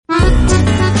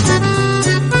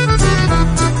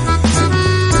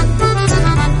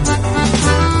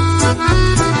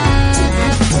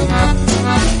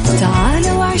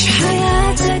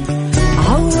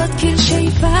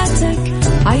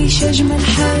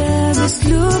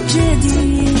بأسلوب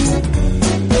جديد.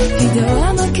 في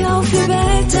دوامك أو في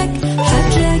بيتك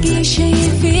حتلاقي شي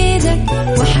يفيدك،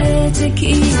 وحياتك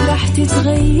إيه راح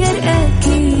تتغير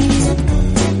أكيد.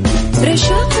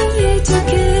 رشاق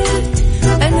ويتوكيت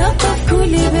أنا قف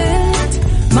كل بيت،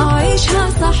 ما عيشها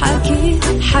صح أكيد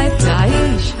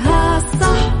حتعيشها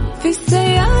صح. في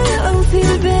السيارة أو في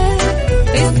البيت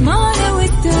اسمعنا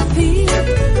والتوفيق،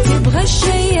 تبغى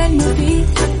الشيء المفيد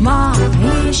ما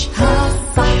عيشها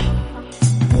صح.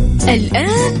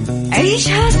 الآن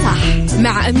عيشها صح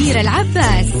مع أميرة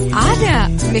العباس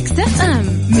على ميكس اف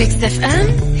ام. ميكس اف ام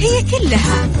هي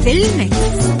كلها في الميكس.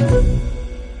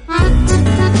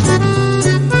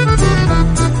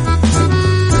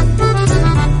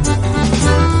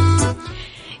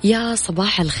 يا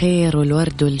صباح الخير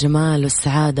والورد والجمال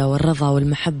والسعادة والرضا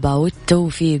والمحبة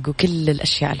والتوفيق وكل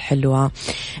الأشياء الحلوة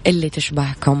اللي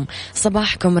تشبهكم.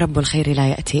 صباحكم رب الخير لا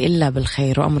يأتي إلا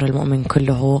بالخير، وأمر المؤمن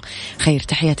كله خير.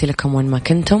 تحياتي لكم وين ما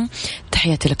كنتم،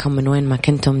 تحياتي لكم من وين ما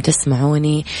كنتم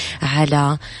تسمعوني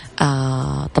على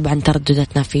طبعا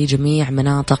ترددتنا في جميع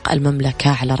مناطق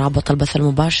المملكة على رابط البث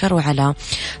المباشر وعلى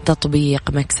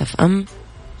تطبيق ميكس اف ام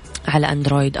على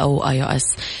أندرويد أو آي أو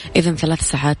إس. إذن 3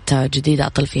 ساعات جديدة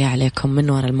أطل فيها عليكم من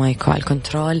وراء المايك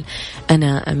والكنترول.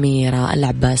 أنا أميرة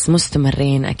العباس،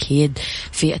 مستمرين أكيد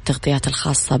في التغطيات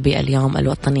الخاصة باليوم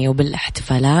الوطني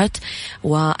وبالاحتفالات،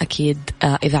 وأكيد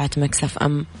إذاعة ميكس اف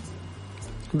ام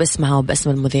باسمها وباسم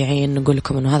المذيعين نقول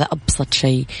لكم أنه هذا أبسط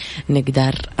شيء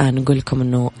نقدر نقول لكم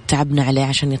أنه تعبنا عليه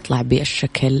عشان يطلع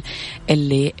بالشكل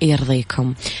اللي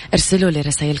يرضيكم. ارسلوا لي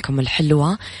رسائلكم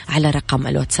الحلوة على رقم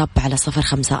الواتساب على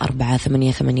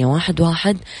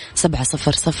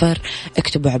 0548811700.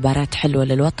 اكتبوا عبارات حلوة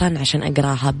للوطن عشان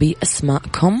أقراها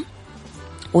باسمائكم.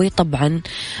 وطبعا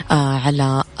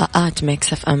على آت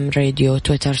ميكس اف ام راديو،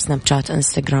 تويتر، سناب شات،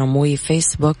 انستغرام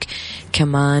وفيسبوك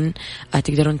كمان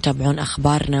تقدرون تتابعون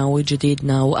أخبارنا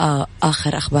وجديدنا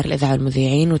وآخر أخبار الإذاعة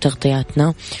والمذيعين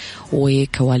وتغطياتنا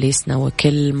وكواليسنا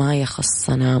وكل ما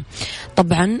يخصنا.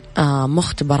 طبعا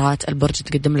مختبرات البرج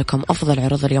تقدم لكم أفضل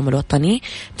عروض اليوم الوطني.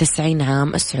 90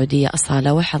 عام السعودية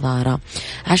أصالة وحضارة،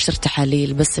 10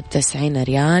 تحاليل بس ب90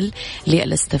 ريال.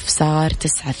 للاستفسار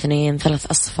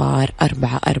 92-3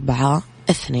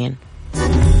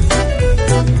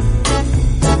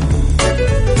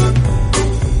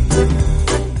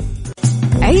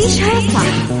 عيشها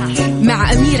صح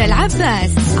مع أميرة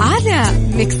العباس على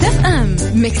ميكس اف ام.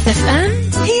 ميكس اف ام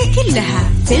هي كلها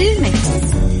في الميكس.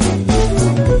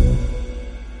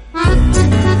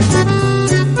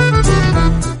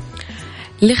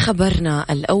 لخبرنا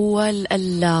الأول،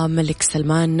 الملك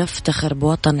سلمان: نفتخر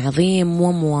بوطن عظيم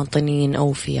ومواطنين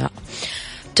أوفياء.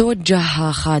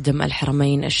 توجه خادم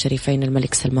الحرمين الشريفين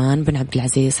الملك سلمان بن عبد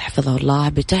العزيز حفظه الله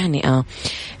بتهنئة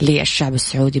للشعب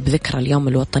السعودي بذكرى اليوم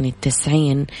الوطني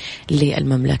 90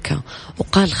 للمملكة.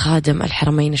 وقال خادم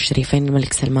الحرمين الشريفين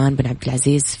الملك سلمان بن عبد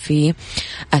العزيز في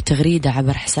تغريدة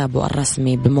عبر حسابه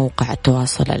الرسمي بموقع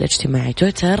التواصل الاجتماعي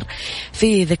تويتر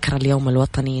في ذكرى اليوم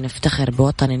الوطني: نفتخر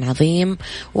بوطن عظيم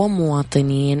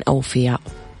ومواطنين أوفياء.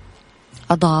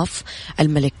 أضاف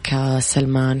الملك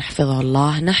سلمان حفظه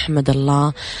الله: نحمد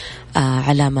الله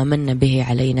على ما من به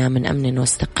علينا من أمن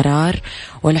واستقرار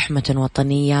ولحمة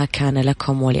وطنية كان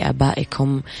لكم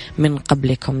ولآبائكم من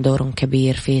قبلكم دور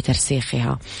كبير في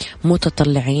ترسيخها،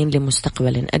 متطلعين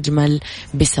لمستقبل أجمل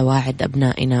بسواعد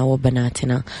أبنائنا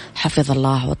وبناتنا. حفظ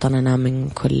الله وطننا من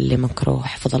كل مكروه.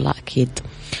 حفظ الله أكيد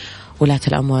ولاة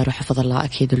الأمور، وحفظ الله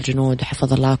أكيد الجنود،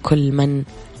 وحفظ الله كل من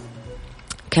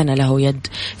كان له يد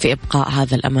في إبقاء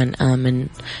هذا الأمان آمن،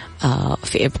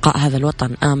 في إبقاء هذا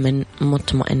الوطن آمن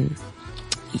مطمئن.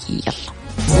 يلا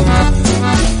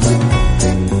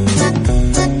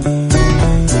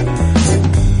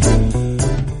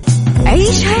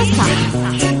عيشها صح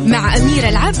مع أميرة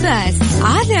العباس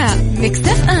على ميكس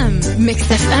اف ام.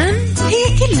 ميكس اف ام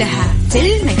هي كلها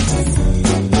في الميكس.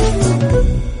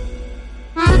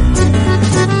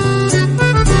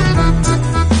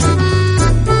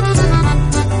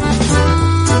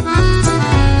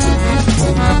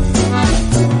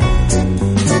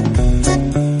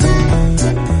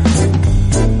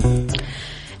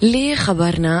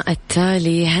 خبرنا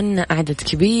التالي: هن عدد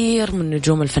كبير من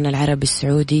نجوم الفن العربي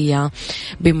السعودية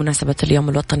بمناسبة اليوم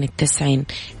الوطني 90.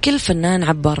 كل فنان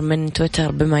عبر من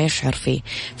تويتر بما يشعر فيه.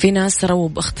 في ناس رووا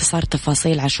باختصار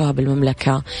تفاصيل عاشوها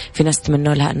بالمملكة، في ناس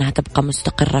تمنوا لها أنها تبقى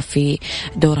مستقرة في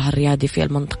دورها الريادي في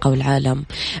المنطقة والعالم.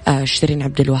 شيرين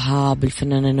عبد الوهاب،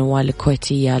 الفنانة نوال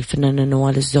الكويتية، الفنانة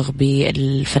نوال الزغبي،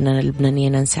 الفنانة اللبنانية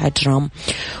نانسي عجرم،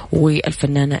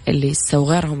 والفنانة اللي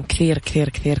وغيرهم كثير كثير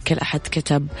كثير. كل أحد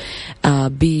كتب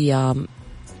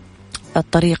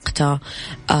طريقته.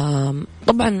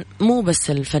 طبعا مو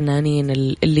بس الفنانين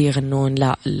اللي يغنون،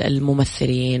 لا،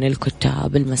 الممثلين،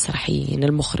 الكتاب، المسرحيين،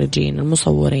 المخرجين،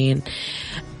 المصورين،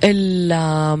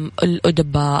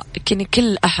 الأدباء، يعني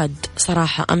كل أحد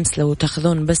صراحة. أمس لو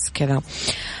تاخذون بس كذا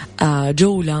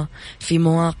جولة في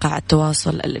مواقع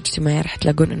التواصل الاجتماعي رح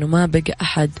تلاقون أنه ما بقى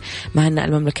أحد معنا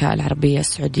المملكة العربية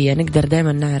السعودية. نقدر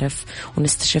دايما نعرف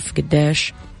ونستشف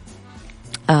قديش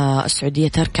السعودية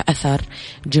ترك أثر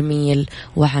جميل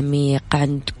وعميق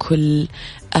عند كل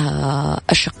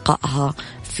أشقائها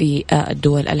في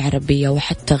الدول العربية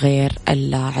وحتى غير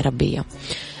العربية.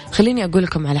 خليني أقول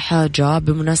لكم على حاجة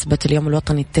بمناسبة اليوم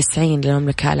الوطني 90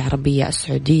 للمملكة العربية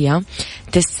السعودية.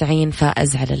 90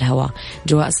 فائز على الهواء،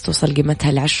 جوائز توصل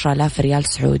قيمتها ل10,000 ريال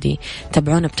سعودي.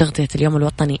 تابعونا بتغطية اليوم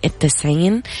الوطني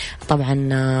 90. طبعا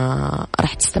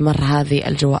راح تستمر هذه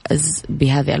الجوائز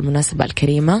بهذه المناسبة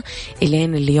الكريمة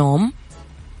إلين اليوم.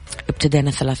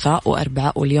 ابتدينا ثلاثاء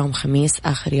وأربعاء واليوم خميس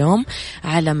آخر يوم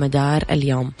على مدار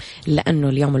اليوم، لأنه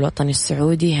اليوم الوطني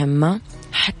السعودي همه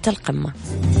حتى القمة.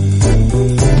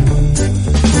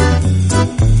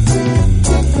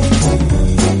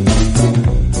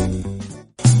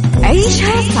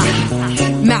 عيشها صح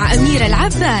مع أميرة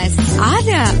العباس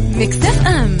على ميكس اف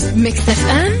ام. ميكس اف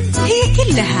ام هي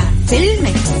كلها في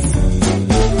الميكس.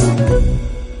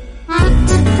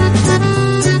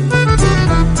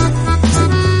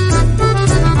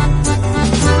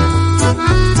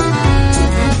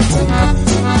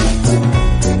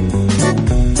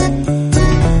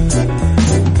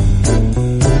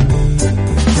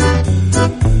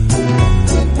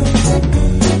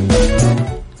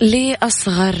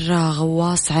 لأصغر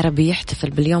غواص عربي يحتفل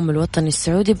باليوم الوطني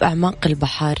السعودي بأعماق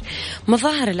البحر.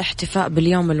 مظاهر الاحتفاء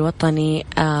باليوم الوطني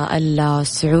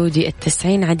السعودي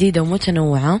 90 عديدة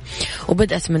ومتنوعة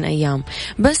وبدأت من أيام،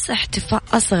 بس احتفاء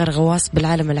أصغر غواص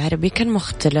بالعالم العربي كان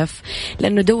مختلف،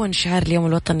 لأنه دون شعار اليوم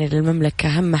الوطني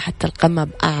للمملكة هم حتى القمة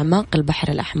بأعماق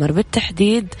البحر الأحمر،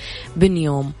 بالتحديد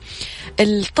بنيوم.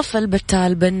 الطفل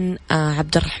بتال بن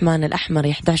عبد الرحمن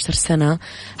الأحمري 11 سنة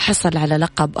حصل على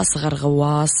لقب أصغر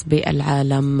غواص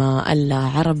بالعالم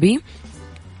العربي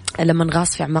لما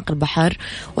انغاص في أعماق البحر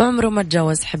وعمره ما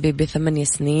تجاوز حبيبي 8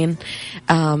 سنين.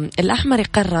 الأحمري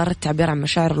قرر التعبير عن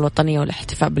مشاعر الوطنية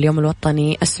والاحتفاء باليوم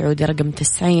الوطني السعودي رقم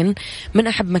 90 من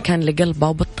أحب مكان لقلبه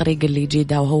وبالطريقة اللي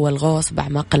يجيدها، وهو الغوص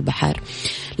بأعماق البحر،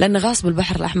 لأن غاص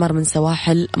بالبحر الأحمر من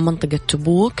سواحل منطقة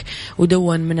تبوك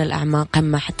ودون من الأعماق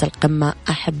هم حتى القمة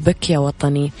أحبك يا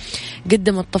وطني.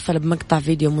 قدم الطفل بمقطع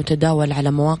فيديو متداول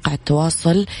على مواقع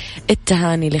التواصل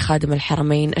التهاني لخادم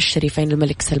الحرمين الشريفين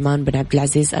الملك سلمان بن عبد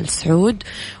العزيز آل سعود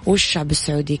والشعب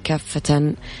السعودي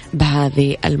كافة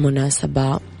بهذه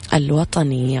المناسبة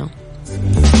الوطنية.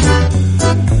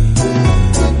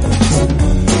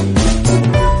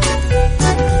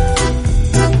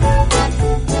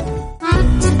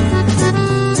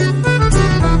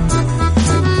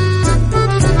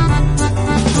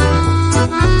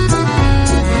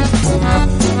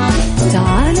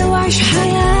 تعال وعيش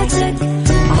حياتك،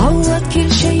 عوض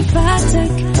كل شي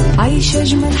فاتك، عيش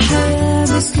أجمل حياة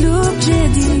بأسلوب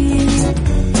جديد.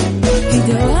 في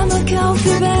دوامك أو في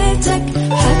بيتك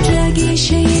حتلاقي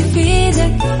شي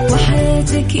يفيدك،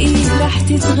 وحياتك إيه راح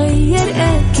تتغير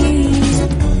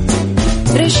أكيد.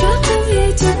 رشاق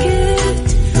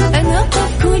ويتوكيت أنا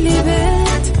قف كل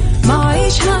بيت، ما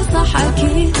عيشها صح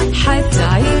أكيد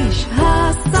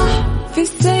حتعيشها صح. في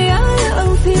السيارة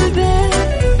أو في البيت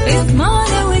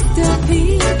اسمعنا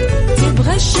والتوفيق،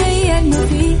 تبغى الشيء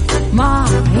المفيد ما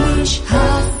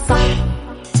عيشها صح.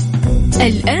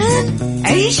 الآن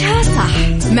عيشها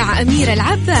صح مع أميرة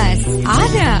العباس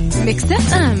على ميكس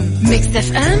اف ام. ميكس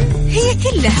اف ام هي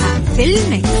كلها في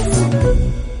الميكس.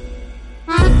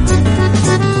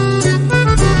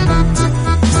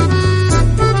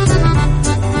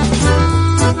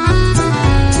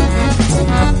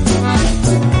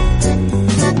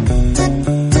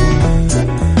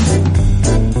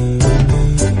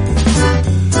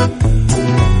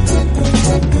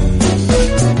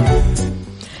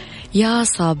 يا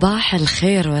صباح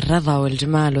الخير والرضا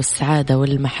والجمال والسعادة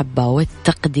والمحبة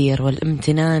والتقدير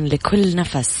والامتنان لكل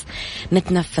نفس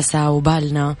نتنفسه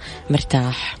وبالنا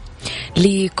مرتاح،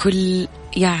 لكل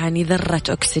يعني ذرة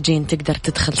أكسجين تقدر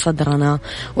تدخل صدرنا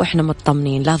وإحنا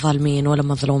مطمنين، لا ظالمين ولا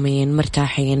مظلومين،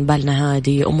 مرتاحين، بالنا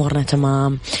هادي، أمورنا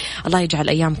تمام. الله يجعل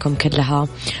أيامكم كلها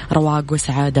رواق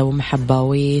وسعادة ومحبة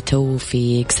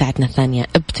وتوفيق. ساعتنا الثانية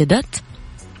ابتدت.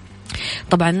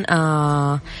 طبعا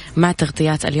مع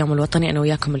تغطيات اليوم الوطني أنا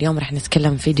وياكم اليوم رح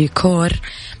نتكلم في ديكور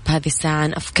بهذه الساعة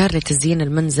عن أفكار لتزيين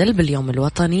المنزل باليوم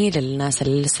الوطني للناس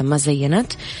اللي لسه ما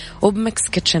زينت، وبمكس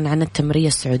كيتشن عن التمرية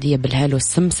السعودية بالهيل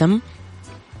والسمسم،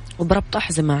 وبربط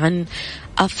أحزمة عن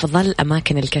أفضل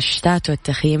أماكن الكشتات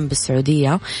والتخييم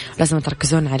بالسعودية. لازم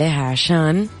تركزون عليها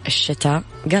عشان الشتاء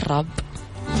قرب.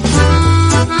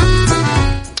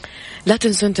 لا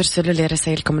تنسون ترسلوا لي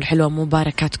رسائلكم الحلوة،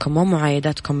 مباركاتكم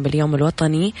ومعايداتكم باليوم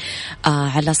الوطني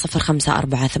على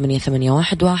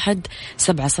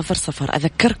 0548811700.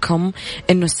 أذكركم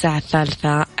أنه الساعة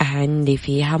 3 عندي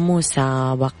فيها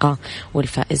مسابقة،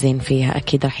 والفائزين فيها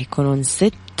أكيد راح يكونون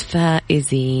 6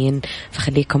 فائزين،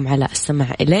 فخليكم على السمع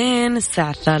إلين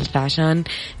الساعة 3 عشان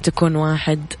تكون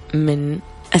واحد من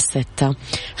 6.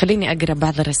 خليني أقرأ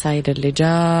بعض الرسائل اللي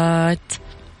جات.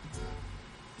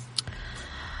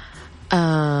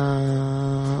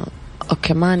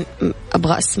 كمان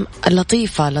أبغى اسم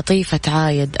لطيفة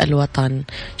عايد الوطن.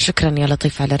 شكرا يا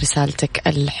لطيفة على رسالتك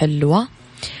الحلوة،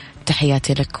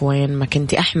 تحياتي لك وين ما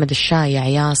كنتي. أحمد الشايع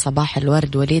يا صباح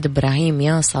الورد. وليد إبراهيم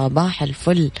يا صباح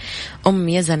الفل. أم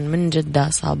يزن من جدة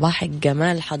صباح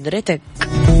الجمال حضرتك.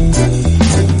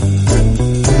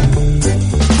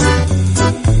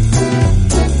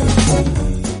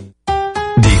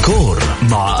 ديكور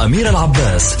مع أميرة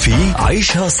العباس في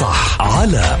عيشها صح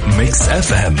على ميكس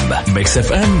اف ام. ميكس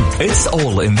اف ام it's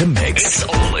all in the mix. It's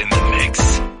all in the mix.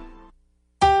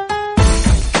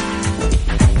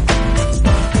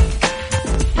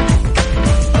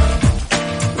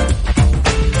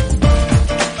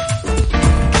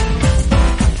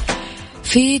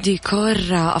 في ديكور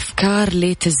أفكار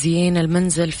لتزيين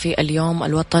المنزل في اليوم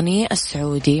الوطني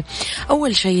السعودي.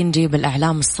 أول شيء نجيب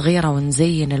الأعلام الصغيرة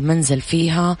ونزين المنزل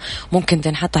فيها، ممكن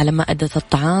تنحط على مائدة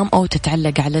الطعام أو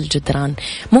تتعلق على الجدران.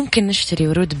 ممكن نشتري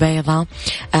ورود بيضاء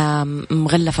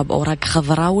مغلفة بأوراق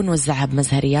خضراء ونوزعها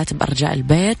بمزهريات بأرجاء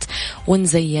البيت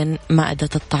ونزين مائدة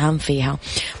الطعام فيها.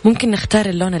 ممكن نختار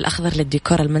اللون الأخضر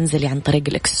للديكور المنزلي عن طريق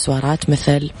الإكسسوارات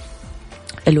مثل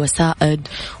الوسائد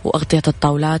وأغطية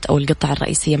الطاولات أو القطع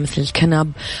الرئيسية مثل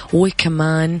الكنب.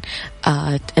 وكمان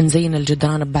نزين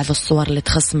الجدران ببعض الصور اللي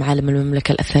تخص معالم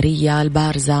المملكة الأثرية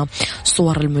البارزة،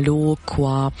 صور الملوك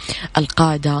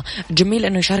والقادة. جميل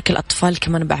أنه يشارك الأطفال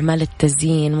كمان بأعمال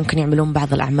التزيين، ممكن يعملون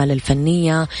بعض الأعمال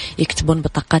الفنية، يكتبون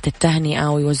بطاقات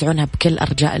التهنئة ويوزعونها بكل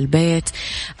أرجاء البيت.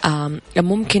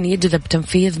 ممكن يجذب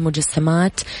تنفيذ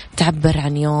مجسمات تعبر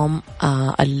عن يوم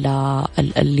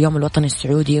اليوم الوطني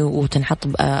السعودي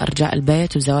وتنحط بأرجاء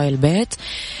البيت وزوايا البيت.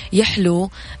 يحلو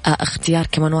اختيار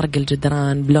كمان ورق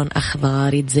الجدران بلون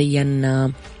أخضر يتزين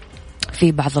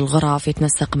في بعض الغرف،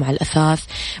 يتنسق مع الأثاث.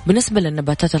 بالنسبة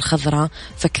للنباتات الخضراء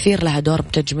فكثير لها دور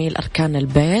بتجميل أركان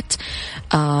البيت.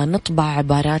 نطبع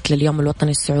عبارات لليوم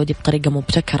الوطني السعودي بطريقة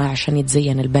مبتكرة عشان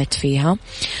يتزين البيت فيها.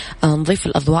 نضيف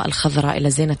الأضواء الخضراء إلى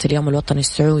زينة اليوم الوطني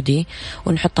السعودي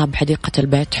ونحطها بحديقة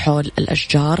البيت حول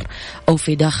الأشجار أو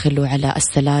في داخله على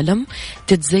السلالم.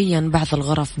 تتزين بعض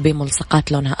الغرف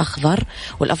بملصقات لونها أخضر،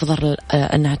 والأفضل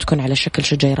أنها تكون على شكل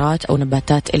شجيرات أو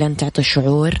نباتات إلى أن تعطي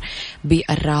شعور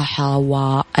بالراحة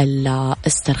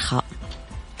والاسترخاء.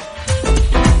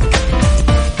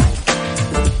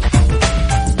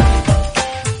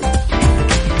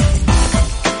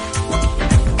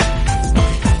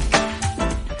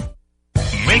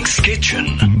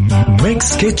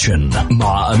 ميكس كيتشن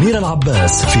مع أميرة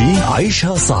العباس في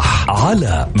عيشها صح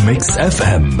على ميكس اف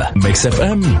ام. ميكس اف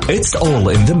ام it's all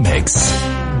in the mix.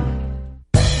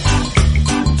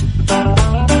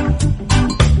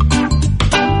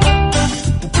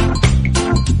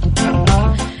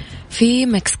 في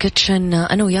ميكس كيتشن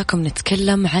أنا وياكم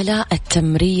نتكلم على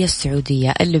التمرية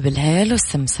السعودية اللي بالهيل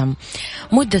والسمسم.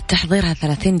 مدة تحضيرها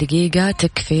 30 دقيقة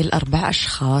تكفي ل4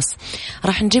 أشخاص.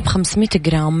 راح نجيب 500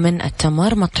 جرام من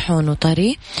التمر مطحون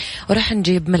وطري، وراح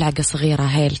نجيب ملعقة صغيرة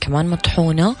هيل كمان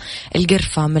مطحونة،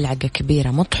 القرفة ملعقة كبيرة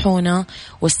مطحونة،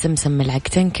 والسمسم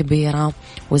ملعقتين كبيرة،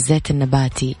 والزيت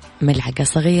النباتي ملعقة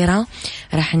صغيرة.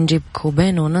 راح نجيب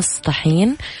 2.5 كوب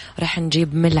طحين، راح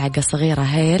نجيب ملعقة صغيرة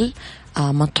هيل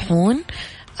مطحون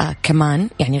كمان،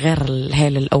 يعني غير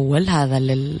الهيل الأول هذا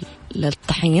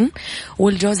للطحين.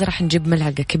 والجوز راح نجيب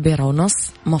ملعقة كبيرة ونص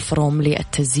مفروم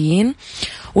للتزيين،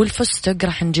 والفستق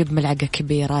راح نجيب ملعقة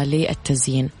كبيرة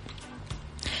للتزيين.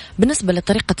 بالنسبة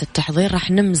لطريقة التحضير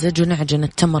راح نمزج ونعجن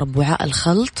التمر بوعاء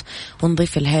الخلط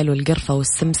ونضيف الهيل والقرفة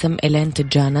والسمسم إلين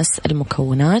تتجانس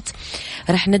المكونات.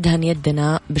 راح ندهن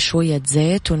يدنا بشوية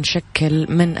زيت ونشكل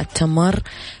من التمر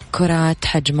كرات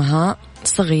حجمها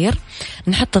صغير.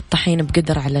 نحط الطحين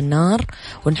بقدر على النار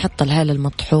ونحط الهيل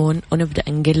المطحون ونبدأ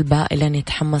نقلبه إلى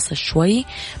يتحمص شوي.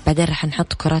 بعدين راح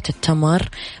نحط كرات التمر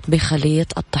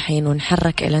بخليط الطحين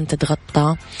ونحرك إلى أن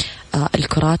تتغطى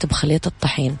الكرات بخليط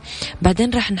الطحين.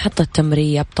 بعدين راح نحط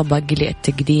التمرية بطبق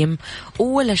للتقديم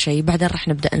ولا شيء. بعدين راح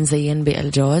نبدأ نزين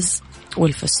بالجوز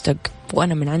والفستق.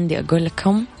 وأنا من عندي أقول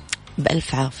لكم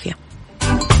بألف عافية.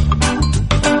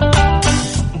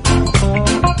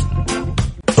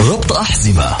 ربط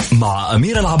أحزمة مع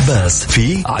أمير العباس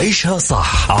في عيشها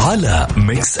صح على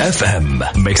ميكس اف ام.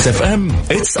 ميكس اف ام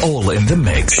it's all in the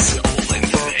mix.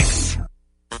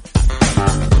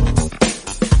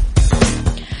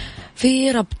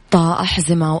 في ربط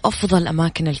أحزمة وأفضل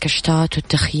أماكن الكشتات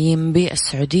والتخييم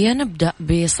بالسعودية، نبدأ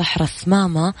بصحراء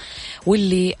ثمامة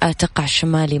واللي تقع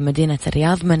شمالي مدينة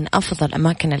الرياض. من أفضل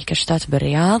أماكن الكشتات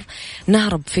بالرياض،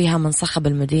 نهرب فيها من صخب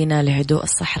المدينة لهدوء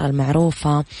الصحراء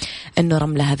المعروفة أنه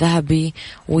رملها ذهبي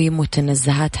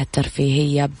ومتنزهاتها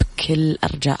الترفيهية بكل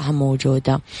أرجائها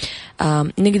موجودة.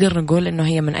 نقدر نقول أنه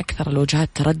هي من أكثر الوجهات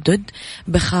تردد،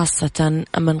 بخاصة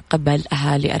من قبل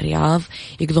أهالي الرياض،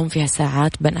 يقضون فيها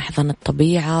ساعات بين أحضان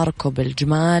الطبيعة، ركوب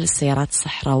الجمال، السيارات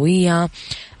الصحراوية،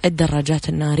 الدراجات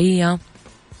النارية.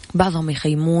 بعضهم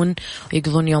يخيمون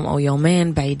ويقضون يوم أو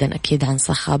يومين بعيدا أكيد عن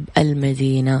صخب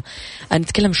المدينة.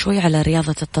 نتكلم شوي على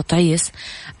رياضة التطعيس.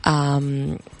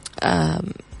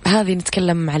 هذه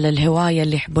نتكلم على الهواية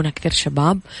اللي يحبونها كثير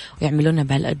شباب ويعملونها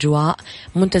بهالأجواء.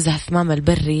 منتزه ثمام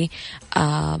البري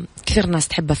كثير ناس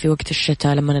تحبها في وقت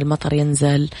الشتاء لما المطر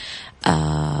ينزل.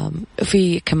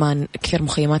 في كمان كثير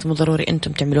مخيمات مو ضروري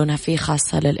أنتم تعملونها فيه،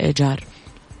 خاصة للإيجار.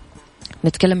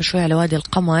 نتكلم شوي على وادي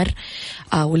القمر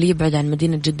واللي يبعد عن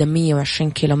مدينة جدة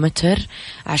 120 كيلومتر.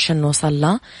 عشان نوصل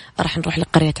له راح نروح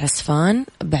لقرية عسفان،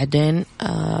 بعدين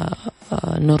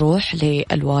نروح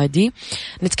للوادي.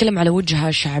 نتكلم على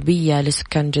وجهة شعبية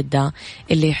لسكان جدة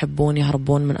اللي يحبون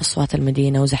يهربون من أصوات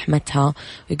المدينة وزحمتها،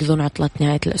 ويقضون عطلة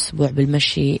نهاية الأسبوع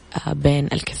بالمشي بين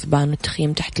الكثبان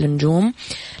والتخييم تحت النجوم،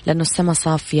 لأنه السماء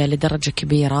صافية لدرجة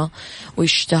كبيرة،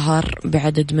 ويشتهر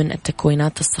بعدد من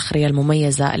التكوينات الصخرية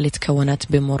المميزة اللي تكونت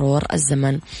بمرور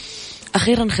الزمن.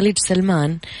 أخيرا خليج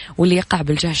سلمان واللي يقع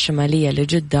بالجهة الشمالية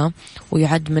لجدة،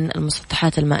 ويعد من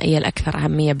المسطحات المائية الأكثر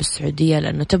أهمية بالسعودية،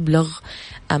 لأنه تبلغ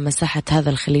مساحة هذا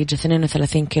الخليج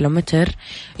 32 كيلومتر،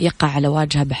 يقع على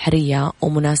واجهة بحرية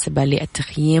ومناسبة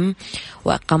للتخييم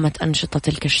وإقامة أنشطة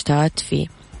الكشتات فيه.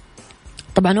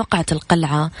 طبعا وقعت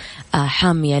القلعة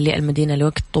حامية للمدينة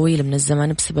لوقت طويل من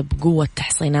الزمن بسبب قوة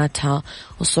تحصيناتها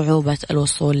وصعوبة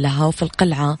الوصول لها. وفي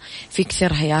القلعة في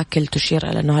كثير هياكل تشير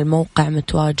إلى أنه الموقع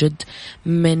متواجد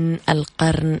من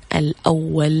القرن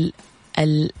الأول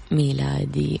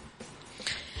الميلادي.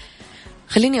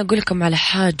 خليني أقول لكم على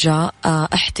حاجة.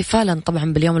 احتفالا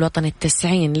طبعا باليوم الوطني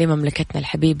 90 لمملكتنا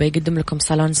الحبيبة، يقدم لكم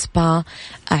صالون سبا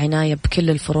عناية بكل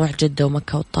الفروع جدة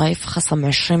ومكة والطائف، خصم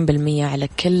 20% على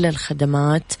كل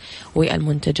الخدمات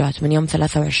والمنتجات من يوم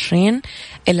 23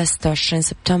 إلى 26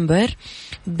 سبتمبر،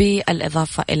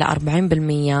 بالإضافة إلى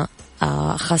 40%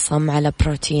 خصم على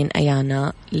بروتين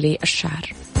أيانا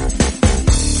للشعر.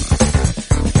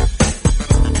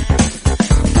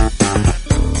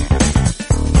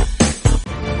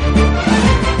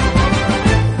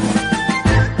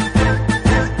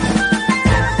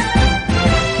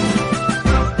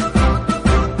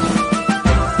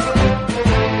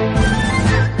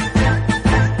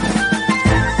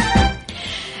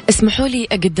 اسمحوا لي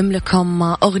أقدم لكم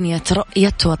أغنية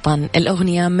رؤية وطن.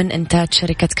 الأغنية من إنتاج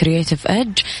شركة كرياتيف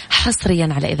إدج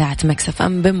حصريا على إذاعة ميكس اف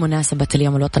ام بمناسبة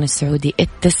اليوم الوطني السعودي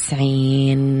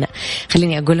 90.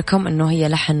 خليني أقول لكم أنه هي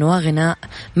لحن وغناء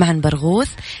معا برغوث،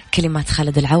 كلمات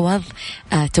خالد العوض،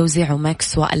 توزيع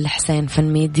ماكس والحسين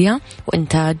فن ميديا،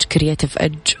 وإنتاج كرياتيف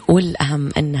إدج، والأهم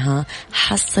أنها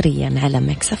حصريا على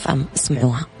ميكس اف ام.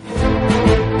 اسمعوها.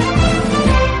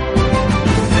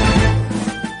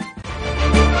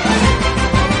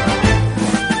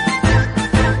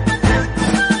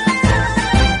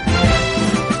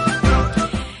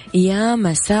 يا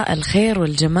مساء الخير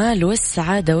والجمال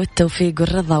والسعادة والتوفيق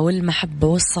والرضا والمحبة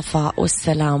والصفاء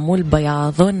والسلام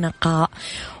والبياض والنقاء.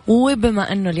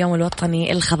 وبما أنه اليوم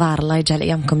الوطني الخضار، الله يجعل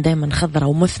أيامكم دايما خضرة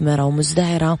ومثمرة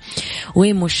ومزدهرة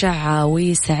ومشعة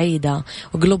وسعيدة،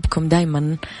 وقلوبكم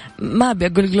دايما، ما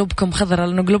بيقول قلوبكم خضرة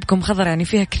لأنه قلوبكم خضرة يعني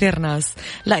فيها كثير ناس،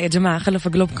 لا يا جماعة خلوا في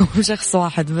قلوبكم شخص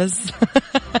واحد بس.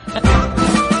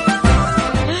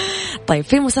 طيب،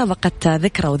 في مسابقة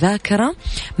ذكرى وذاكرة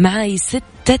معاي 6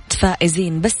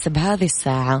 فائزين بس بهذه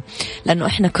الساعة، لأنه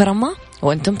إحنا كرمة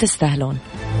وأنتم تستاهلون.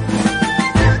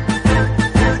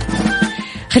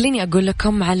 خليني أقول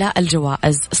لكم على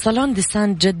الجوائز. صالون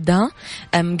ديسان جدة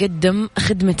مقدم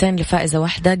خدمتين لفائزة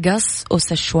واحدة، قص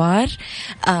وسشوار،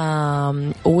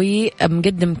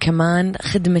 ومقدم كمان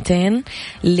خدمتين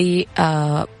ل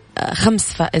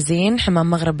 5 فائزين، حمام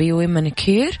مغربي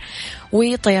ومانيكير،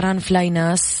 وطيران فلاي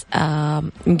ناس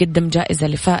مقدم جائزة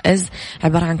لفائز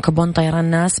عبارة عن كوبون طيران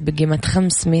ناس بقيمة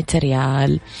 500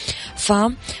 ريال.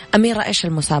 فأميرة إيش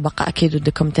المسابقة؟ أكيد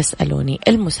ودكم تسألوني.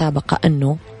 المسابقة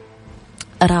أنه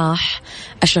راح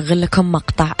أشغل لكم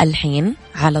مقطع الحين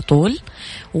على طول،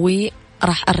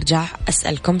 راح أرجع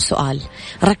أسألكم سؤال.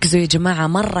 ركزوا يا جماعة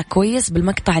مرة كويس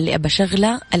بالمقطع اللي أبى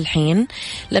شغله الحين،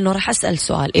 لأنه راح أسأل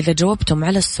سؤال، إذا جاوبتم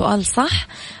على السؤال صح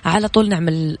على طول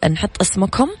نحط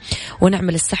اسمكم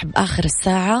ونعمل السحب آخر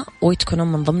الساعة وتكونوا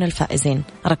من ضمن الفائزين.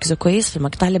 ركزوا كويس في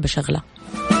المقطع اللي بشغله.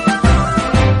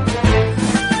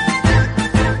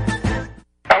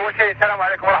 السلام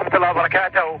عليكم ورحمة الله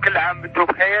وبركاته، وكل عام وانتم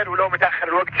بخير، ولو متأخر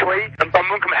الوقت شوي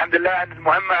نطمنكم الحمد لله أن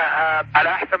المهمة على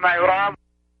أحسن ما يرام.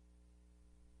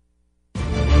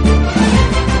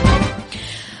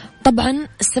 طبعا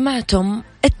سمعتم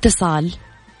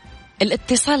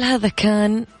الاتصال هذا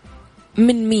كان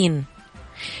من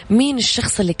مين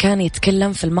الشخص اللي كان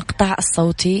يتكلم في المقطع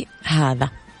الصوتي هذا؟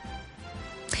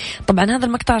 طبعا هذا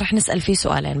المقطع رح نسأل فيه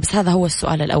سؤالين، بس هذا هو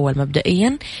السؤال الأول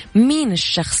مبدئيا. مين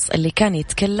الشخص اللي كان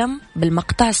يتكلم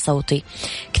بالمقطع الصوتي؟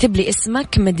 اكتب لي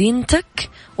اسمك، مدينتك،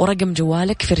 ورقم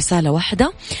جوالك في رسالة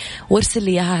واحدة، وارسل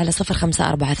لي إياها على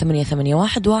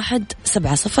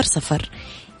 0548811700.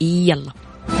 يلا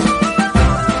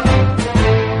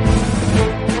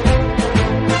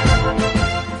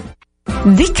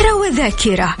ذكرى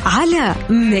وذاكرة على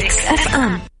ميكس اف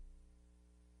ام.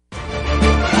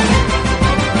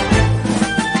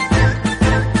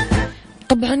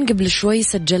 طبعا قبل شوي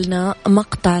سجلنا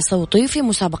مقطع صوتي في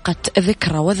مسابقة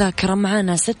ذكرى وذاكرة،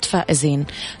 معنا 6 فائزين.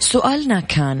 سؤالنا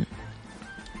كان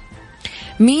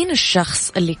مين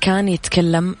الشخص اللي كان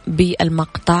يتكلم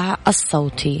بالمقطع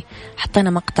الصوتي؟ حطينا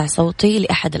مقطع صوتي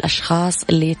لأحد الأشخاص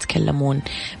اللي يتكلمون.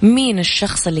 مين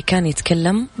الشخص اللي كان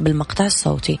يتكلم بالمقطع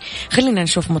الصوتي؟ خلينا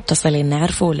نشوف متصلين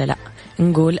نعرفه ولا لا.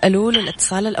 نقول ألو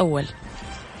للاتصال الأول.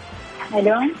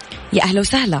 ألو، يا أهلا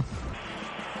وسهلا.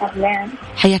 أهلا،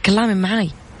 حياك الله، من معاي؟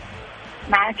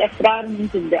 معك أسرار من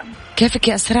جدة. كيفك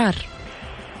يا أسرار؟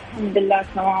 الحمد لله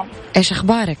تمام. إيش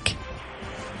أخبارك؟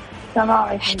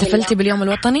 تمام. احتفلتي باليوم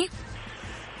الوطني؟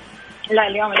 لا،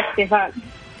 اليوم الاحتفال.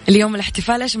 اليوم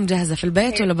الاحتفال إيش مجهزة، في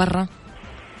البيت ولا برا؟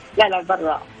 لا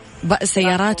برا.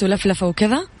 سيارات ولفلفة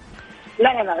وكذا؟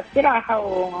 لا استراحة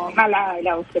ومع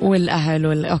العائلة وكذا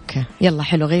والأهل أوكي، يلا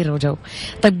حلو، غير جو.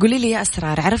 طيب قولي لي يا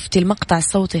أسرار، عرفتي المقطع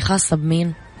الصوتي خاصة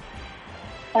بمين؟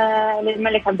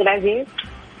 للملك عبد العزيز.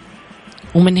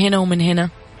 ومن هنا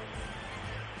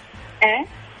ايه،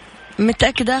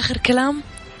 متأكدة آخر كلام؟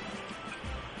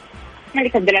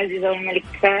 الملك عبد العزيز أو الملك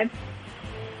فهد.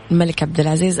 الملك عبد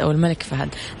العزيز أو الملك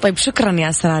فهد. طيب شكرا يا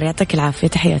أسرار، يعطيك العافية،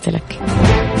 تحياتي لك.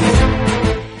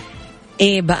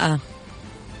 إيه بقى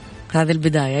هذه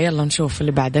البداية، يلا نشوف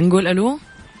اللي بعده. نقول ألو.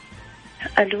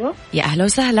 ألو، يا أهلا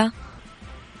وسهلا.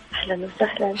 أهلا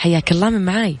وسهلا. حياك الله، من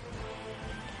معاي؟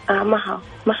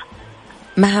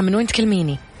 مها، من وين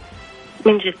تكلميني؟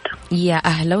 من جدة. يا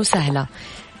أهلا وسهلا.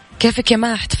 كيفك يا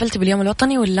مها، احتفلت باليوم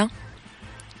الوطني ولا؟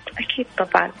 أكيد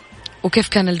طبعا. وكيف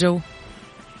كان الجو؟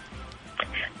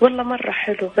 والله مرة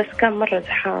حلو، بس كان مرة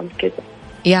زحام كذا.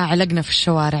 يا علقنا في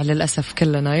الشوارع للأسف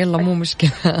كلنا، يلا مو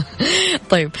مشكلة.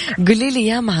 طيب قولي لي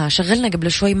يا مها، شغلنا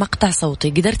قبل شوي مقطع صوتي،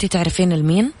 قدرتي تعرفين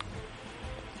المين؟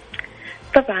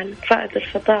 طبعا رائد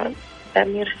الفضاء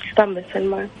الأمير سلطان بن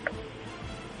سلمان.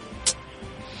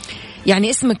 يعني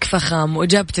اسمك فخم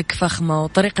وإجابتك فخمة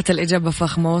وطريقة الإجابة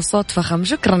فخمة والصوت فخم.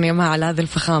 شكرا يا مها على هذه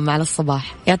الفخامة على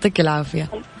الصباح، يعطيك العافية،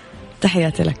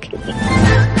 تحياتي لك.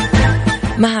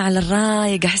 مها على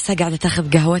الرايق، أحسها قاعدة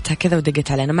تاخذ قهوتها كذا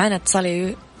ودقت علينا. معنا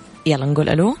اتصالي، يلا نقول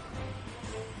ألو.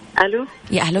 ألو،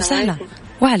 يا أهلا وسهلا.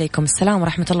 وعليكم السلام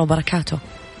ورحمة الله وبركاته.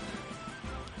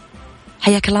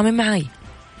 حياك الله، من معاي؟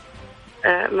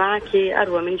 معاكي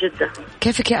أروى من جدة.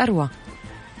 كيفك يا أروى؟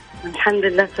 الحمد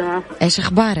لله تمام. إيش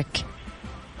أخبارك؟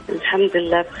 الحمد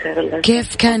لله بخير الله.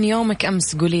 كيف كان يومك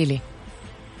أمس، قولي لي.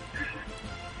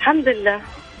 الحمد لله.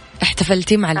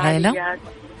 احتفلتي مع العائلة؟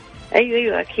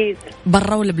 أيوة أكيد.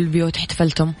 برا ولا بالبيوت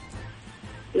احتفلتم؟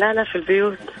 لا في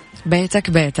البيوت.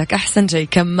 بيتك أحسن شيء،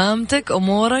 كمامتك،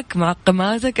 أمورك،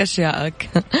 معقماتك، أشيائك.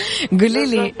 قولي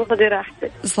لي. خذي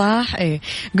راحتك. صح إيه.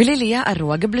 قولي لي يا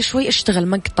أروى، قبل شوي اشتغل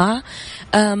مقطع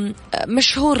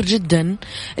مشهور جدا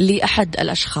لأحد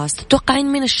الأشخاص، تتوقعين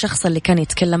من الشخص اللي كان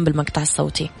يتكلم بالمقطع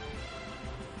الصوتي؟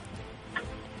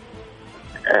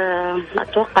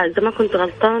 أتوقع إذا ما كنت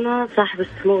غلطانة صاحب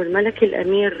السمو الملكي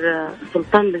الأمير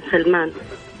سلطان بن سلمان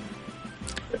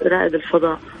رائد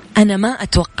الفضاء. أنا ما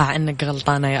أتوقع أنك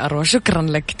غلطانة يا أروى، شكرا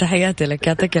لك، تحياتي لك،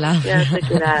 يعطيك العافية.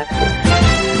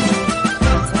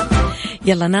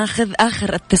 يلا ناخذ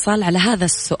آخر اتصال على هذا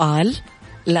السؤال،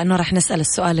 لأنه راح نسأل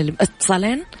السؤال اللي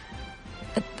اتصالين،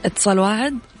 اتصال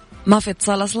واحد، ما في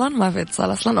اتصال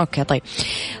أصلا. أوكي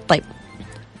طيب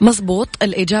مزبوط،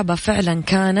 الإجابة فعلا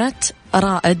كانت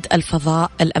رائد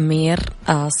الفضاء الأمير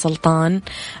سلطان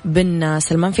بن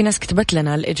سلمان. في ناس كتبت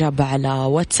لنا الإجابة على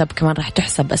واتساب كمان، راح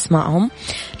تحسب أسمائهم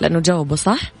لأنه جاوبوا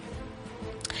صح.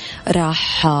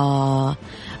 راح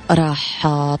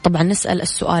طبعا نسأل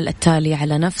السؤال التالي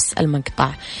على نفس المقطع.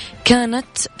 كانت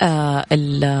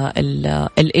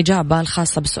الإجابة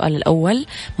الخاصة بالسؤال الأول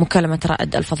مكالمة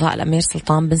رائد الفضاء الأمير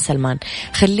سلطان بن سلمان.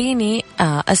 خليني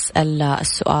أسأل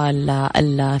السؤال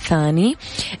الثاني.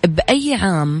 بأي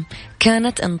عام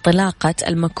كانت انطلاقة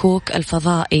المكوك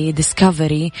الفضائي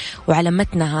ديسكفري وعلى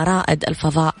متنها رائد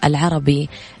الفضاء العربي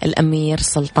الأمير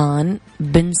سلطان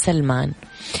بن سلمان؟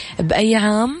 بأي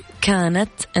عام كانت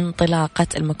انطلاقة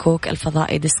المكوك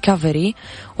الفضائي ديسكفري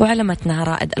وعلى متنها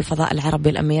رائد الفضاء العربي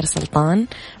الأمير سلطان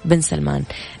بن سلمان؟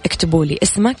 اكتبوا لي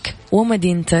اسمك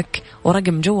ومدينتك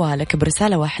ورقم جوالك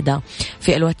برسالة واحدة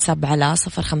في الواتساب على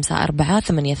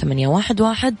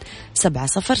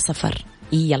 0548811700.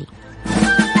 يلا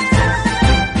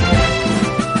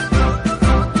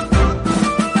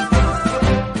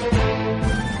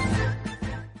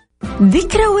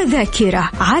ذكرى وذاكرة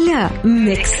على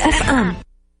ميكس اف ام.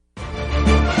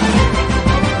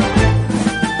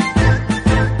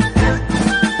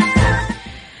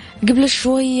 قبل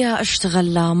شوية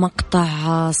اشتغل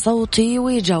مقطع صوتي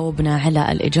ويجاوبنا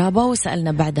على الإجابة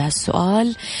وسألنا بعدها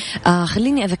السؤال.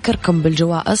 خليني أذكركم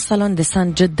بالجوائز. صالون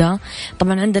ديسان جدة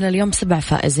طبعا عندنا اليوم 7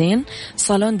 فائزين.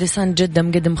 صالون ديسان جدة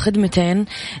مقدم خدمتين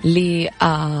لفائزة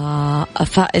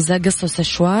قصص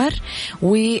الشوار،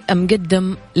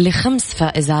 ومقدم ل5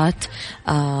 فائزات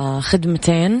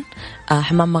خدمتين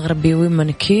حمام مغربي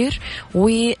ومانيكير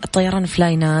وطيران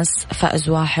فلاي ناس. فائز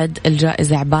واحد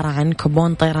الجائزة عبارة عن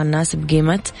كوبون طيران ناس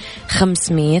بقيمة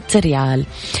 500 ريال.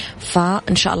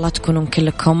 فإن شاء الله تكونون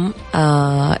كلكم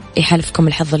يحالفكم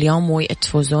الحظ اليوم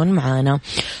وتفوزون معانا.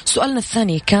 سؤالنا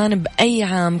الثاني كان بأي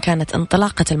عام كانت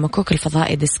انطلاقة المكوك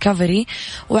الفضائي ديسكفري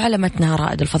وعلى متنها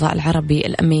رائد الفضاء العربي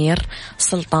الأمير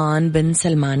سلطان بن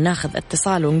سلمان؟ ناخذ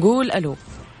اتصال ونقول ألو.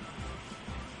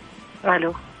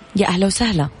 ألو، يا أهلا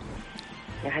وسهلا.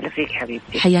 يا هلا فيك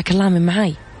حبيبتي. حياك الله. من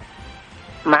معاي؟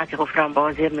 معك غفران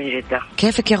بوزير من جدة.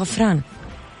 كيفك يا غفران؟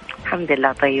 الحمد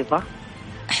لله طيبة.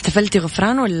 احتفلتي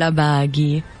غفران ولا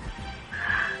باقي؟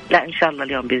 لا إن شاء الله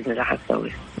اليوم بإذن الله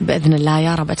حنسوي. بإذن الله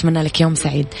يا رب. أتمنى لك يوم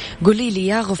سعيد. قولي لي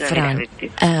يا غفران،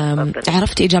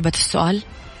 عرفتي إجابة السؤال؟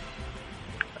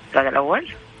 السؤال الأول؟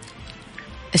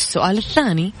 السؤال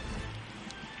الثاني؟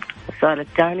 السؤال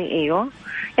الثاني أيوه،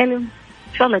 يعني إن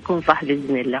شاء الله يكون صح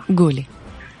بإذن الله. قولي.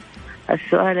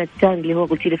 السؤال الثاني اللي هو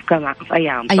قلتي لي في أي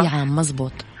عام؟ أي عام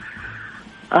مزبوط.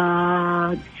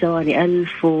 ثواني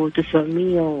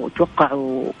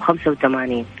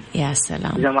 1985. يا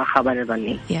سلام. إذا ما خاب أنا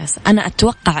ظني. يا سلام. أنا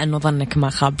أتوقع أنه ظنك ما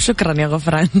خاب. شكرا يا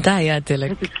غفران. تحياتي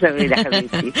لك. تسلمي لي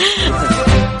حبيبتي.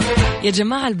 يا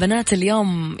جماعة البنات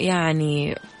اليوم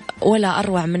يعني ولا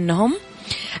أروع منهم.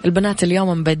 البنات اليوم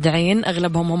مبدعين،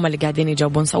 أغلبهم هم اللي قاعدين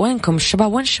يجاوبون. وينكم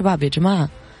الشباب؟ وين الشباب يا جماعة؟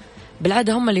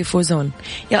 بالعادة هم اللي يفوزون.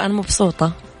 يلا أنا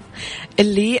مبسوطة.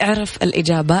 اللي يعرف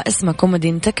الإجابة اسمك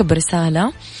ومدينتك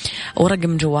برسالة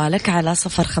ورقم جوالك على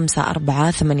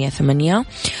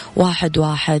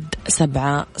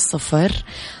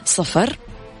 0548811700.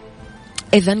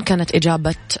 إذن كانت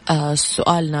إجابة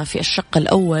سؤالنا في الشق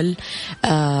الأول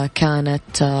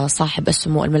كانت صاحب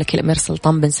السمو الملكي الأمير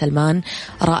سلطان بن سلمان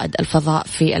رائد الفضاء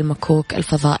في المكوك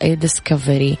الفضائي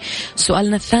ديسكفري.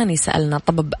 سؤالنا الثاني سألنا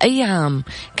طب بأي عام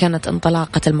كانت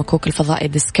انطلاقة المكوك الفضائي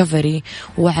ديسكفري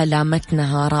وعلى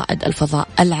متنها رائد الفضاء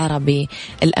العربي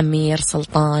الأمير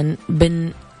سلطان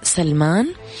بن سلمان؟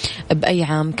 بأي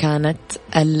عام كانت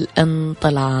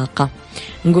الانطلاقة؟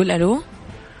 نقول ألو.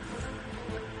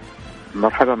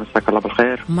 مرحبا، مساك الله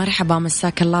بالخير. مرحبا،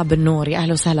 مساك الله بالنور. يا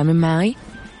أهلا وسهلا. من معي؟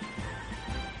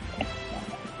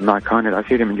 معك هاني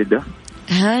العسيري من جدة.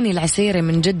 هاني العسيري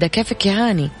من جدة. كيفك يا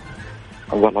هاني؟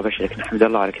 والله بشرك، الحمد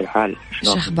لله على كل حال.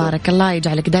 شو أخبارك؟ الله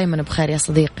يجعلك دايما بخير يا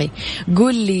صديقي.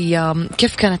 قول لي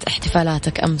كيف كانت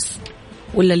احتفالاتك أمس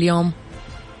ولا اليوم؟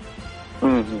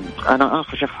 أنا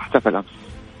آخر شخص احتفل أمس.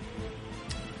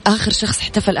 آخر شخص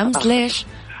احتفل أمس؟ ليش؟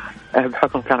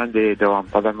 بحكم كان عندي دوام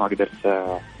طبعا ما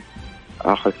قدرت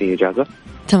أخذ فيه إجازة.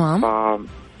 تمام.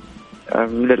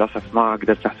 للأسف ما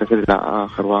قدرت أحتفل إلا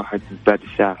آخر واحد بعد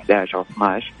الساعة 11 أو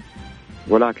 12،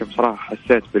 ولكن بصراحة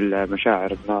حسيت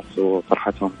بالمشاعر الناس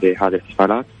وفرحتهم بهذه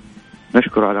الاحتفالات.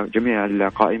 نشكر على جميع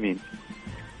القائمين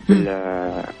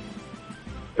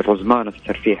بالرزمانة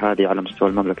الترفيه هذه على مستوى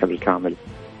المملكة بالكامل،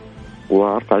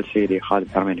 وأرفع لسيدي خادم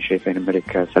الحرمين الشريفين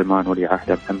الملك سلمان ولي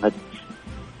عهده محمد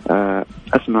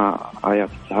أسمع آيات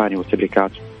التهاني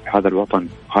والتبريكات بهذا الوطن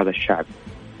وهذا الشعب.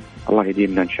 الله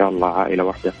يديمنا إن شاء الله عائلة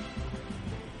واحدة.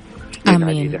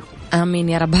 آمين آمين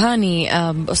يا رب. هاني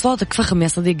صوتك فخم يا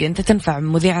صديقي، أنت تنفع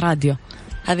مذيع راديو،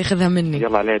 هذه خذها مني.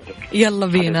 يلا عليك. يلا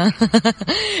بينا.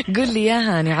 قل لي يا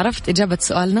هاني، عرفت إجابة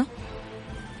سؤالنا؟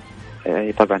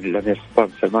 طبعا الأمير سلطان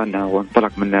بن سلمان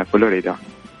وانطلق من فلوريدا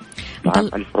عام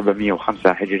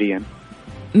 1405 هجريا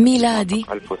ميلادي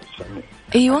 1900.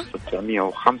 أيوة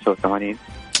 1985.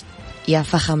 يا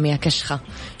فخم يا كشخة.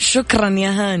 شكرا يا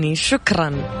هاني،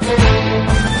 شكرا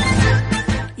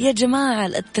يا جماعة.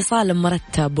 الاتصال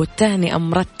مرتب والتهنئة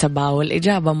مرتبة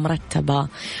والإجابة مرتبة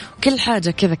وكل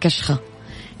حاجة كذا كشخة.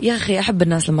 يا أخي أحب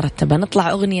الناس المرتبة.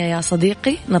 نطلع أغنية يا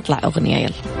صديقي، نطلع أغنية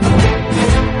يلا.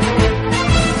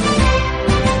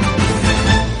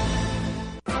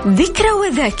 ذكرى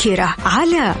وذاكرة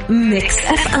على ميكس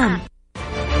اف ام.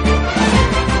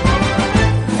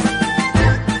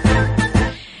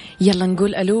 يلا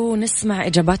نقول ألو، نسمع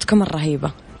إجاباتكم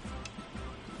الرهيبة.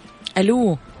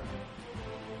 ألو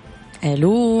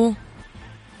ألو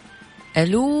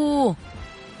ألو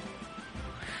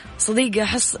صديقي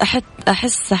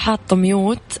أحس حاط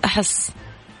ميوت. أحس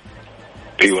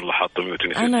اي والله حاط ميوت.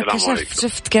 أنا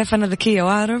شفت كيف أنا ذكية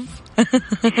وأعرف.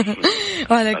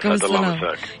 وعليكم السلام.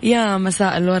 يا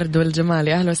مساء الورد والجمال،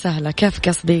 يا أهلا وسهلا. كيفك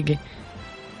يا صديقي؟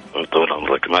 طول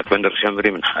عمرك. معك بندر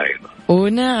شامري من حايل.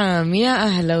 ونعم يا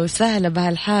أهلا وسهلا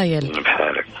بهالحايل.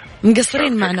 بحالك.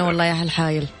 مقصرين معنا والله يا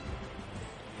هالحايل،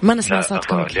 ما نسمع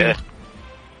صوتكم كثير.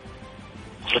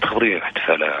 تخبرين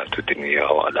احتفالات ودنيا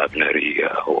وألعاب نارية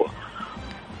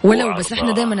ولو بس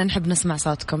احنا دائما نحب نسمع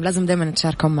صوتكم، لازم دائما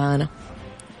تشاركون معنا.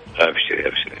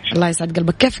 أبشري الله يسعد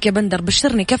قلبك. كيفك يا بندر؟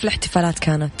 بشرني، كيف الاحتفالات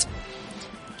كانت؟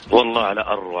 والله على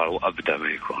أروع وأبدع ما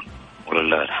يكون،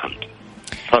 ولله الحمد.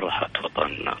 فرحة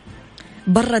وطننا.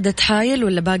 بردت حايل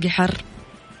ولا باقي حر؟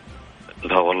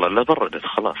 لا والله لا بردت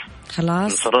خلاص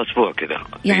صار أسبوع كذا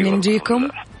يعني نجيكم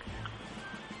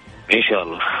إن شاء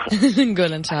الله.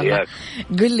 نقول إن شاء الله.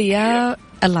 قل لي يا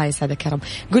الله يسعدك يا رب،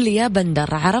 قل لي يا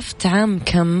بندر، عرفت عام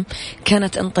كم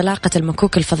كانت انطلاقة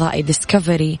المكوك الفضائي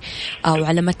ديسكفري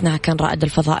وعلمتنا كان رائد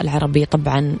الفضاء العربي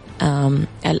طبعا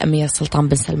الأمير سلطان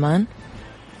بن سلمان؟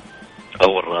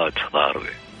 أول رائد فضاء عربي.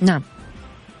 نعم.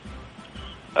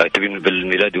 تبين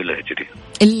بالميلادي ولا هجري؟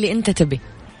 اللي أنت تبي.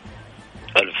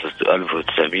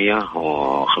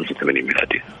 1985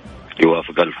 ميلادي،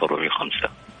 يوافق 1405.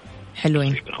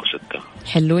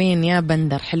 حلوين يا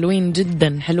بندر، حلوين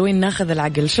جدا، حلوين. ناخذ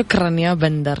العقل. شكرا يا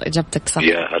بندر، إجابتك صح.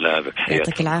 يا هلا بك.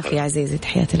 يعطيك العافية عزيزي،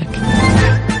 تحياتي لك.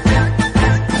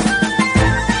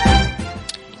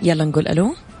 يلا نقول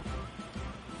ألو.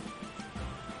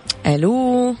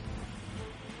 ألو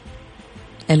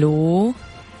ألو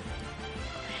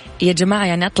يا جماعة،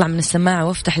 يعني أطلع من السماعة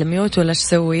وافتح الميوت ولا ايش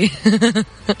سوي؟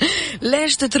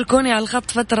 ليش تتركوني على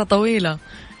الخط فترة طويلة؟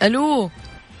 ألو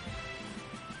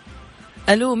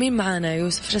ألو مين معانا؟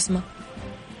 يوسف شو اسمه؟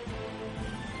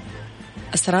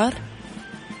 أسرار؟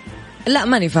 لا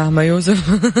ماني فاهمة يوسف.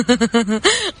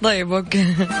 طيب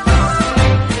أوكي.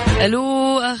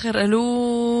 ألو آخر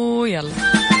ألو. يلا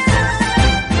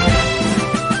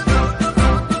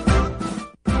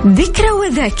ذكرى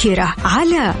وذاكرة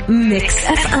على ميكس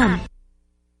اف ام.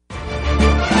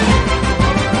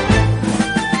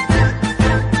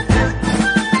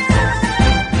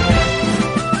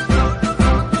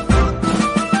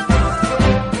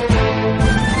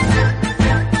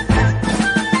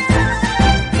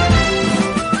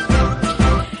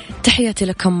 تحياتي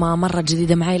لكم مرة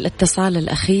جديدة. معي الاتصال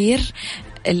الأخير،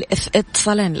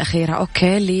 الاتصالين الأخيرة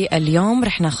أوكي لليوم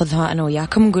رح ناخذها أنا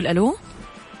وياكم. نقول ألو.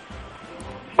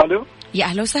 ألو يا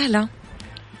أهلا وسهلا.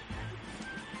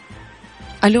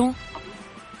 ألو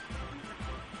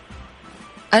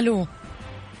ألو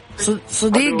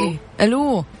صديقي.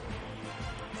 ألو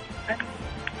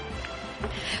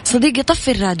صديقي،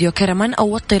 طفي الراديو كرما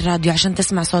أو وطي الراديو عشان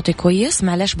تسمع صوتي كويس.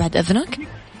 معلش بعد إذنك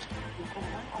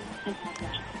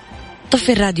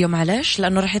طفي الراديو معلش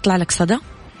لأنه رح يطلع لك صدى.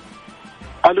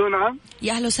 ألو نعم.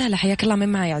 يا أهلا وسهلا، حياك الله.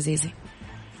 من معي عزيزي؟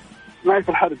 نايف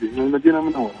الحربي من المدينة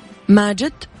المنورة.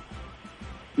 ماجد؟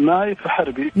 نايف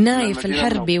الحربي. نايف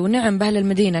الحربي، ونعم بأهل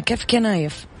المدينة. كيفك يا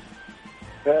نايف؟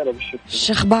 خير بالشكل.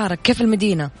 شو أخبارك؟ كيف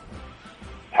المدينة؟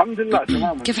 الحمد لله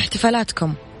تمام. كيف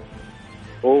احتفالاتكم؟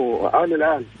 عال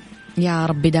العال. يا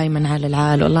ربي دايما عال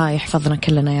العال، والله يحفظنا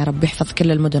كلنا يا رب، يحفظ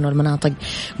كل المدن والمناطق.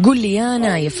 قل لي يا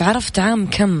نايف، عرفت عام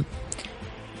كم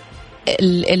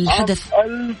الحدث؟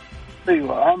 عام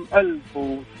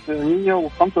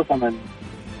 1985.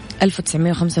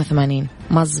 1985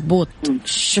 مزبوط.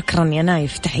 شكرا يا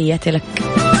نايف، تحياتي لك.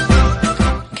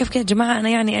 كيف يا جماعة أنا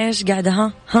يعني إيش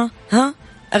قاعدة ها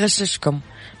أغششكم.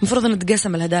 مفروض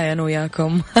نتقسم الهدايا أنا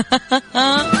وياكم.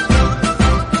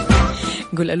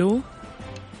 قول ألو.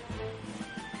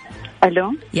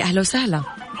 ألو يا أهلا وسهلا.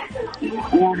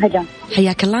 يا هلا،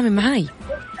 حياك الله. من معاي؟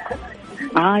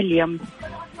 عالية.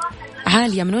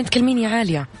 عالية من وين تكلمين يا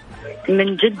عالية؟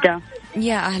 من جدة.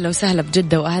 يا أهلا وسهلا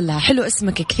بجدة وأهلها. حلو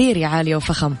اسمك كثير يا عالية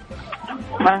وفخم.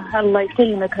 الله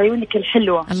يسلمك، عيونك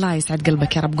الحلوة. الله يسعد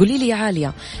قلبك يا رب. قولي لي يا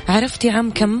عالية، عرفتي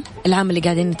عام كم العام اللي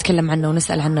قاعدين نتكلم عنه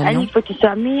ونسأل عنه اليوم؟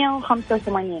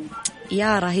 1985.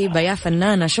 يا رهيبة يا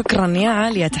فنانة، شكرا يا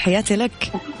عالية، تحياتي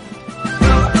لك.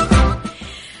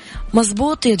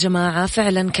 مزبوط يا جماعة،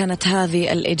 فعلا كانت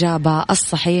هذه الإجابة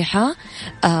الصحيحة.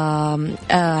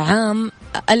 عام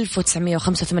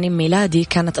 1985 ميلادي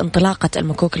كانت انطلاقة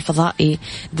المكوك الفضائي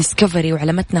ديسكفري،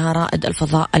 وعلمتنا رائد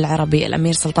الفضاء العربي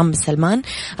الأمير سلطان بن سلمان.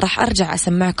 راح أرجع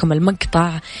أسمعكم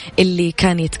المقطع اللي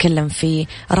كان يتكلم فيه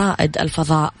رائد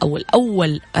الفضاء أو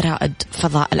الأول رائد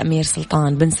فضاء الأمير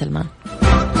سلطان بن سلمان.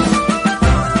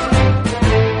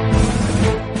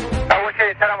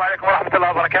 السلام عليكم ورحمة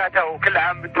الله وبركاته، وكل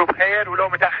عام وانتم بخير، ولو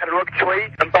متأخر الوقت شوي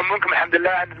نطمنكم الحمد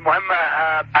لله أن المهمة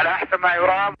على أحسن ما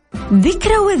يرام.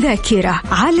 ذكرى وذاكرة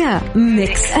على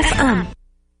ميكس اف ام.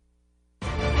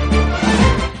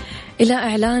 إلى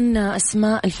إعلان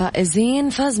أسماء الفائزين،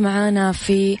 فاز معانا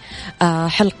في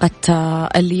حلقة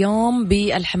اليوم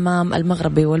بالحمام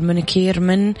المغربي والمنكير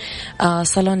من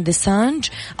صالون دي سانج،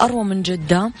 أروى من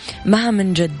جدة، مها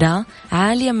من جدة،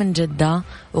 عالية من جدة،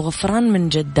 وغفران من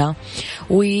جدة،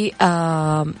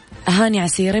 هاني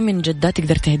عسيري من جدة،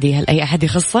 تقدر تهديها لأي أحد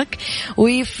يخصك.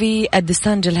 وفي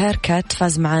الدستانج الهيركات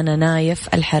فاز معانا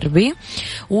نايف الحربي.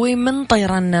 ومن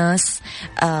طيران ناس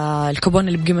الكوبون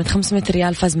اللي بقيمة 500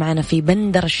 ريال فاز معانا في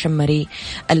بندر الشمري.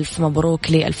 ألف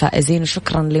مبروك للفائزين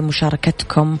وشكرا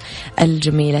لمشاركتكم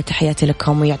الجميلة، تحياتي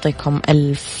لكم ويعطيكم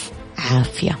ألف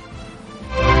عافية.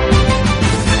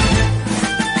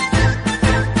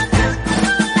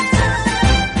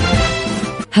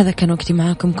 هذا كان وقتي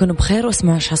معاكم، كونوا بخير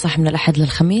واسمعوا عيشها صح من الأحد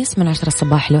للخميس من 10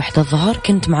 الصباح ل1 الظهر.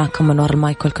 كنت معاكم من وراء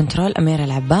المايك والكنترول أميرة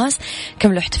العباس.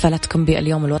 كملوا احتفالاتكم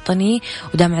باليوم الوطني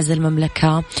ودام عز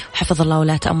المملكة، وحفظ الله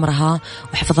ولاة أمرها،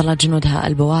 وحفظ الله جنودها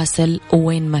البواسل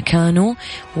وين ما كانوا،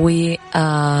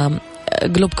 وقلوبكم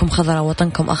خضراء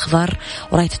وطنكم أخضر،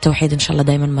 وراية التوحيد إن شاء الله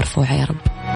دايما مرفوعة يا رب.